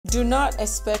Do not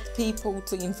expect people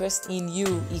to invest in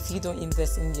you if you don't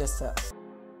invest in yourself.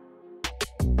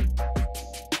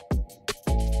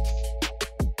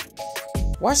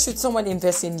 Why should someone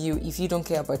invest in you if you don't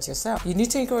care about yourself? You need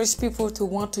to encourage people to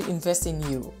want to invest in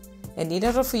you. And in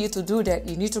order for you to do that,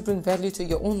 you need to bring value to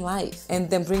your own life and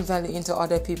then bring value into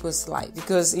other people's life.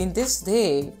 Because in this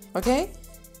day, okay,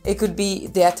 it could be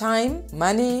their time,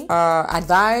 money,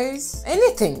 advice,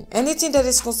 anything that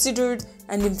is considered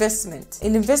an investment.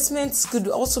 And investments could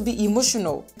also be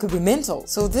emotional, could be mental.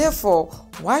 So therefore,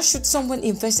 why should someone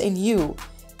invest in you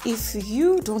if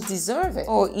you don't deserve it,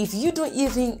 or if you don't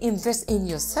even invest in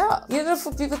yourself? In order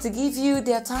for people to give you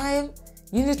their time,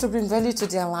 you need to bring value to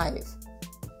their life.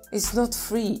 It's not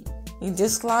free. In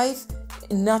this life,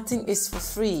 nothing is for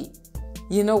free.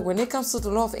 You know, when it comes to the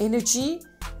law of energy,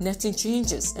 nothing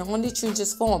changes and only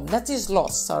changes form. Nothing is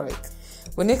lost, sorry.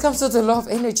 When it comes to the law of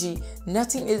energy,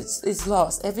 nothing is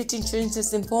lost. Everything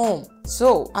changes in form.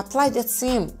 So apply that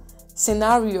same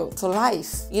scenario to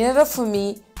life. In order for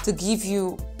me to give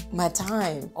you my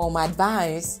time or my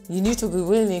advice, you need to be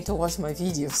willing to watch my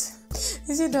videos.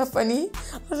 Isn't that funny?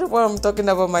 I don't know what I'm talking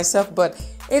about myself, but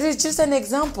it is just an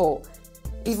example.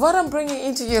 If what I'm bringing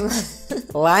into your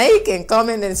life, like and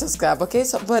comment and subscribe, okay?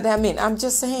 So, but I mean, I'm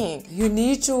just saying, you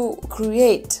need to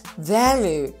create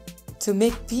value to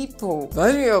make people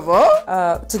valuable,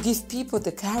 to give people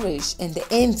the courage and the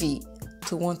envy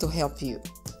to want to help you.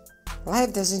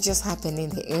 Life doesn't just happen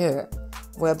in the air,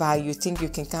 whereby you think you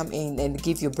can come in and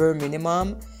give your bare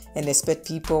minimum and expect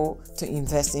people to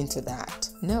invest into that.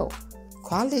 No.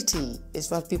 Quality is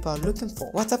what people are looking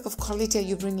for. What type of quality are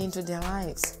you bringing into their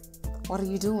lives? What are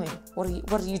you doing? What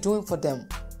are you doing for them?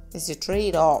 It's a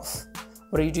trade-off.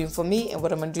 What are you doing for me and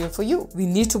what am I doing for you? We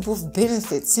need to both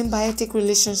benefit. Symbiotic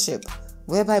relationship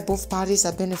whereby both parties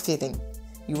are benefiting.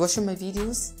 You watching my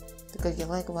videos because you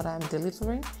like what I'm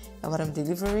delivering, and what I'm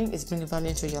delivering is bringing value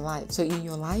into your life. So in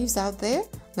your lives out there,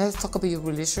 let's talk about your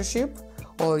relationship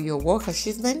or your work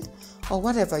achievement or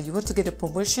whatever. You want to get a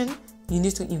promotion, you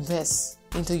need to invest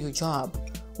into your job.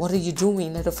 What are you doing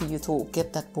in order for you to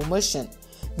get that promotion?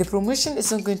 The promotion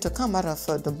isn't going to come out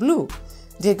of the blue.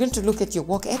 They're going to look at your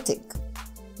work ethic.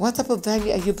 What type of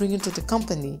value are you bringing to the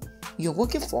company you're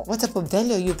working for? What type of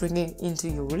value are you bringing into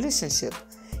your relationship?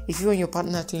 If you want your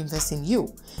partner to invest in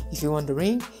you, if you want the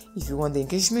ring, if you want the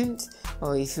engagement,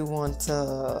 or if you want,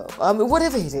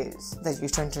 whatever it is that you're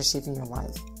trying to achieve in your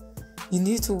life, you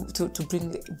need to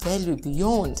bring value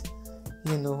beyond,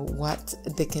 what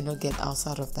they cannot get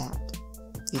outside of that.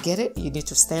 You get it? You need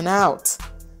to stand out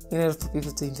in order for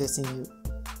people to invest in you.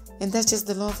 And that's just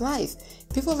the law of life.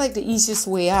 People like the easiest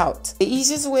way out. The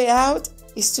easiest way out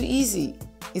is too easy.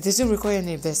 It doesn't require an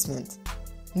investment.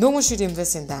 No one should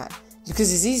invest in that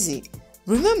because it's easy.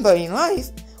 Remember, in life,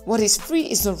 what is free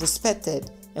is not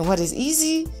respected, and what is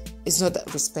easy is not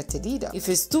that respected either. If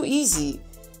it's too easy,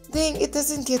 then it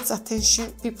doesn't get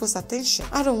people's attention.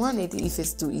 I don't want it if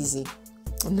it's too easy.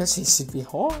 I'm not saying it should be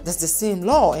hard. That's the same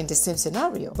law and the same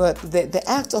scenario. But the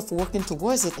act of working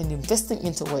towards it and investing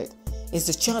into it is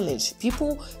the challenge.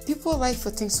 People like for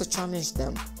things to challenge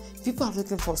them. People are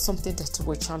looking for something that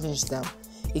will challenge them.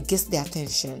 It gets their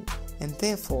attention, and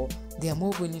therefore they are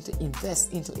more willing to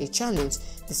invest into a challenge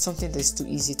than something that's too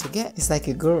easy to get. It's like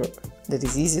a girl that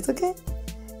is easy to get.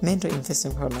 Men don't invest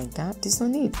in her like that. There's no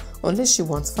need. Unless she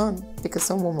wants fun. Because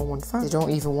some women want fun. They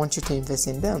don't even want you to invest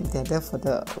in them. They're there for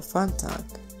the fun time.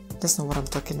 That's not what I'm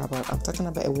talking about. I'm talking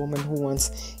about a woman who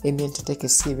wants a man to take it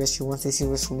serious. She wants a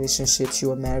serious relationship. She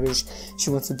wants marriage.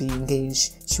 She wants to be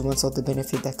engaged. She wants all the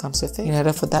benefit that comes with it. In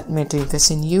order for that man to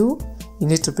invest in you, you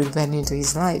need to bring value into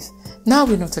his life. Now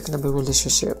we're not talking about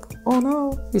relationship. Oh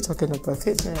no, we're talking about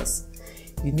fitness.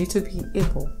 You need to be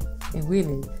able and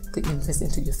willing to invest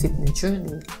into your fitness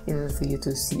journey in order for you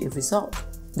to see a result.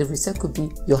 The result could be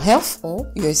your health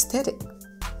or your aesthetic.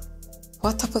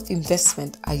 What type of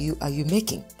investment are you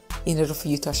making in order for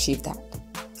you to achieve that?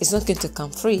 It's not going to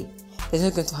come free. It's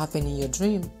not going to happen in your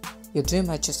dream. Your dream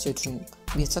are just your dream.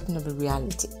 We are talking about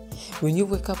reality. When you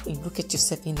wake up and look at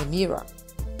yourself in the mirror,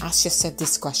 ask yourself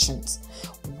these questions.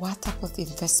 What type of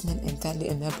investment and value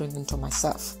am I bringing to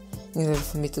myself in order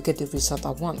for me to get the result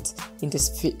I want in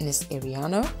this fitness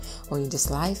arena or in this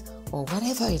life or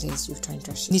whatever it is you're trying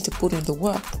to achieve? You need to put in the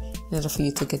work in order for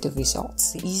you to get the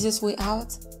results. The easiest way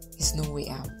out is no way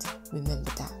out.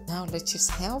 Remember that. Now let's choose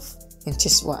health and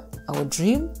choose what? Our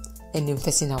dream and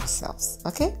invest in ourselves.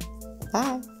 Okay?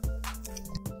 Bye.